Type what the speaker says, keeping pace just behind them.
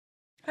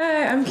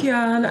I'm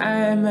Kee'ahn.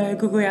 I'm a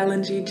Googly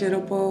Islandji,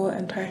 Jitterbug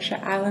and Tarsha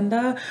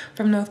Islander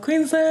from North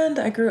Queensland.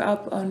 I grew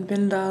up on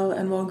Bindal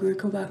and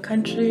Walguru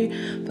country,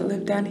 but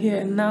live down here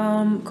in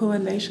Naarm,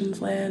 Kulin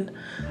Nations land,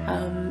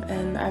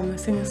 and I'm a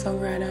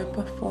singer-songwriter,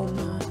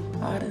 performer,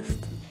 artist.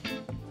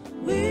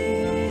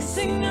 We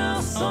sing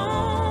our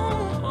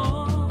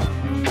song,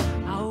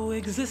 our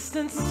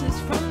existence is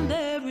from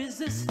their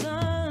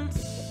resistance.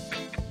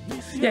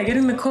 Yeah,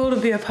 getting the call to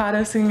be a part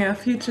of Singing Our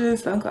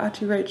Futures, the Uncle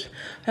Archie Roach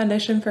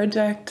Foundation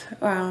project.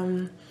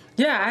 Yeah,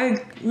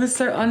 I was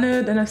so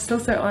honoured, and I'm still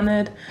so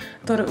honoured.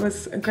 I thought it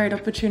was a great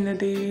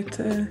opportunity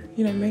to,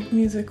 make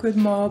music with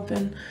Mob,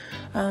 and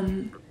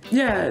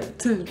yeah,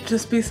 to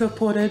just be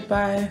supported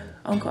by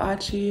Uncle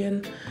Archie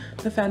and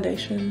the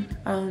foundation.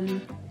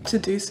 To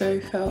do so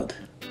felt,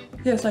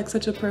 yeah, it's like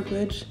such a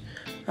privilege.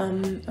 I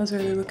was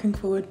really looking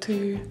forward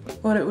to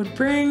what it would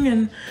bring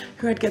and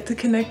who I'd get to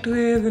connect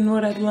with and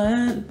what I'd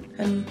learned.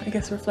 And I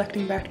guess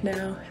reflecting back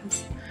now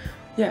has,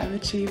 yeah, I've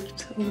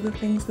achieved all the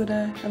things that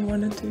I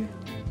wanted to.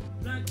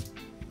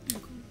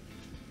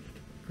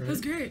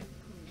 That's great.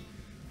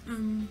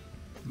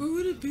 What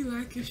would it be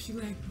like if she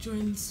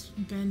joins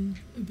Ben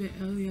a bit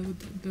earlier with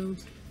that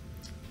build?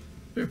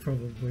 It'd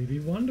probably be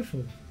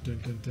wonderful. Dun,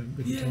 dun, dun,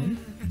 with the time.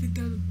 I think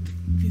that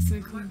would be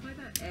so cool. Play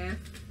that F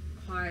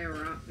higher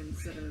up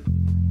instead of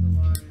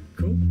below.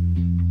 Cool.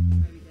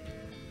 Maybe there.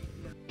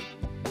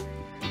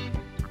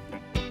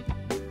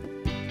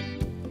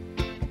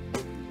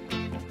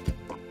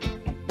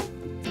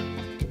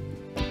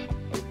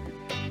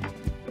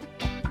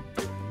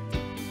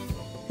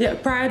 Yeah,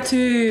 prior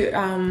to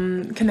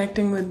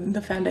connecting with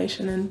the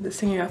foundation and the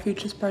Singing Our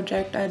Futures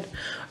project, I'd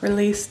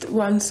released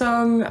one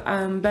song,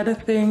 Better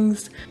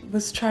Things.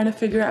 Was trying to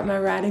figure out my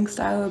writing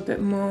style a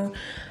bit more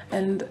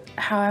and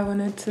how I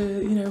wanted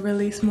to,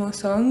 release more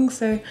songs.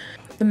 So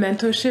the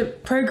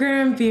mentorship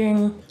program,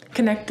 being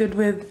connected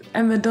with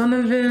Emma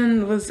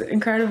Donovan, was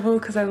incredible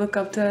because I look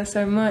up to her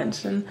so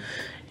much, and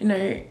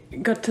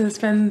got to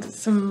spend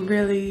some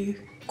really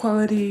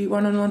quality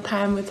one-on-one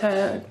time with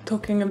her,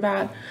 talking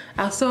about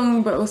our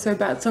song, but also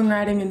about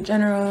songwriting in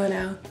general and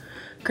our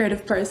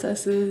creative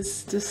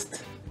processes.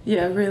 Just,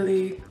 yeah,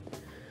 really,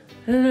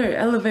 I don't know,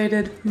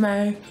 elevated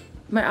my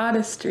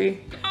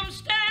artistry. Come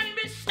stand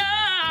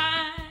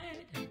beside,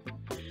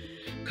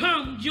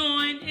 come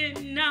join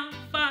in our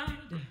fight,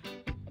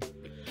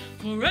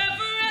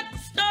 forever at the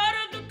start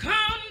of the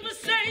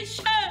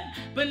conversation,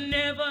 but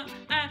never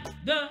at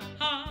the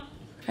heart.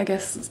 I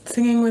guess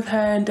singing with her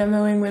and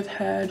demoing with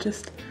her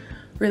just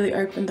really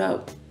opened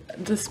up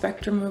the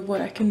spectrum of what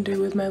I can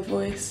do with my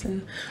voice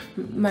and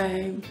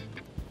my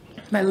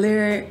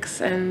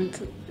lyrics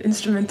and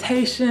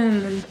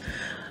instrumentation, and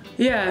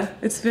yeah,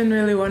 it's been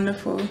really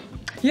wonderful.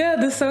 Yeah,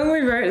 the song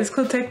we wrote is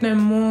called Take No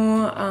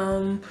More.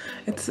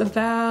 It's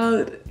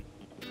about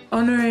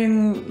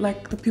honouring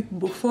the people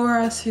before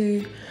us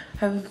who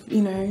have,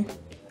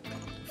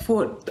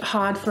 fought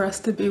hard for us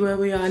to be where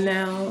we are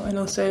now, and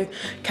also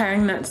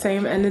carrying that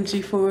same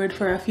energy forward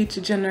for our future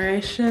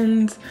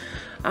generations.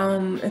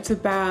 It's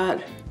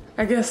about,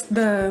 I guess,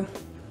 the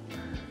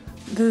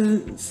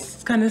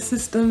kind of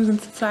systems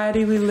and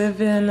society we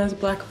live in as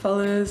Black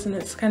fellas, and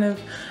it's kind of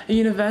a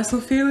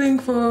universal feeling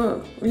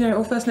for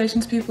all First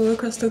Nations people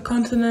across the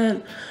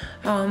continent.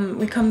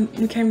 We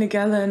came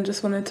together and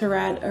just wanted to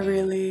write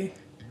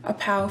a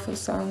powerful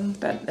song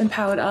that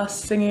empowered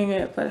us singing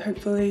it, but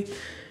hopefully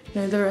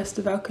the rest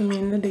of our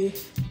community.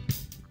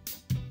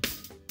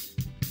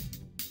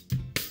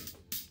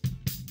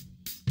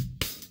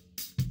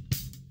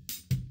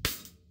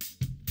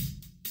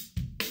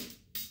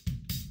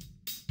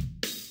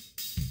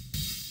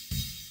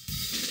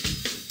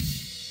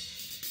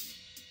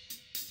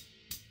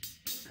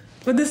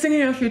 With the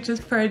Singing Our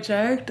Futures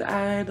project,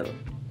 I'd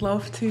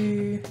love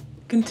to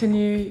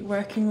continue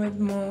working with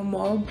more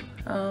Mob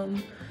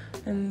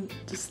and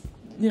just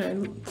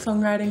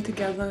songwriting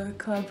together,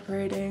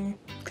 collaborating,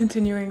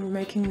 continuing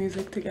making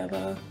music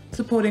together,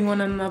 supporting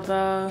one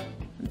another.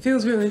 It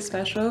feels really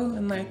special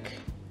and I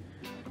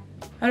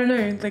don't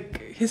know,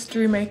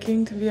 history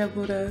making to be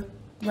able to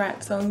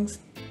write songs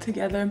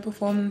together and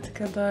perform them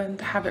together and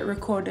to have it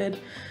recorded,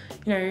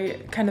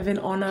 kind of in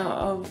honour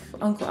of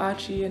Uncle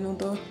Archie and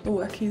all the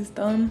work he's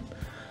done.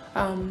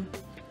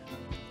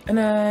 And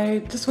I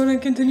just want to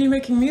continue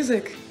making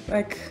music,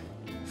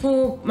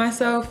 for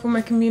myself, for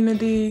my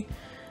community,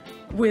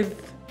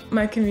 with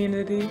my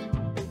community.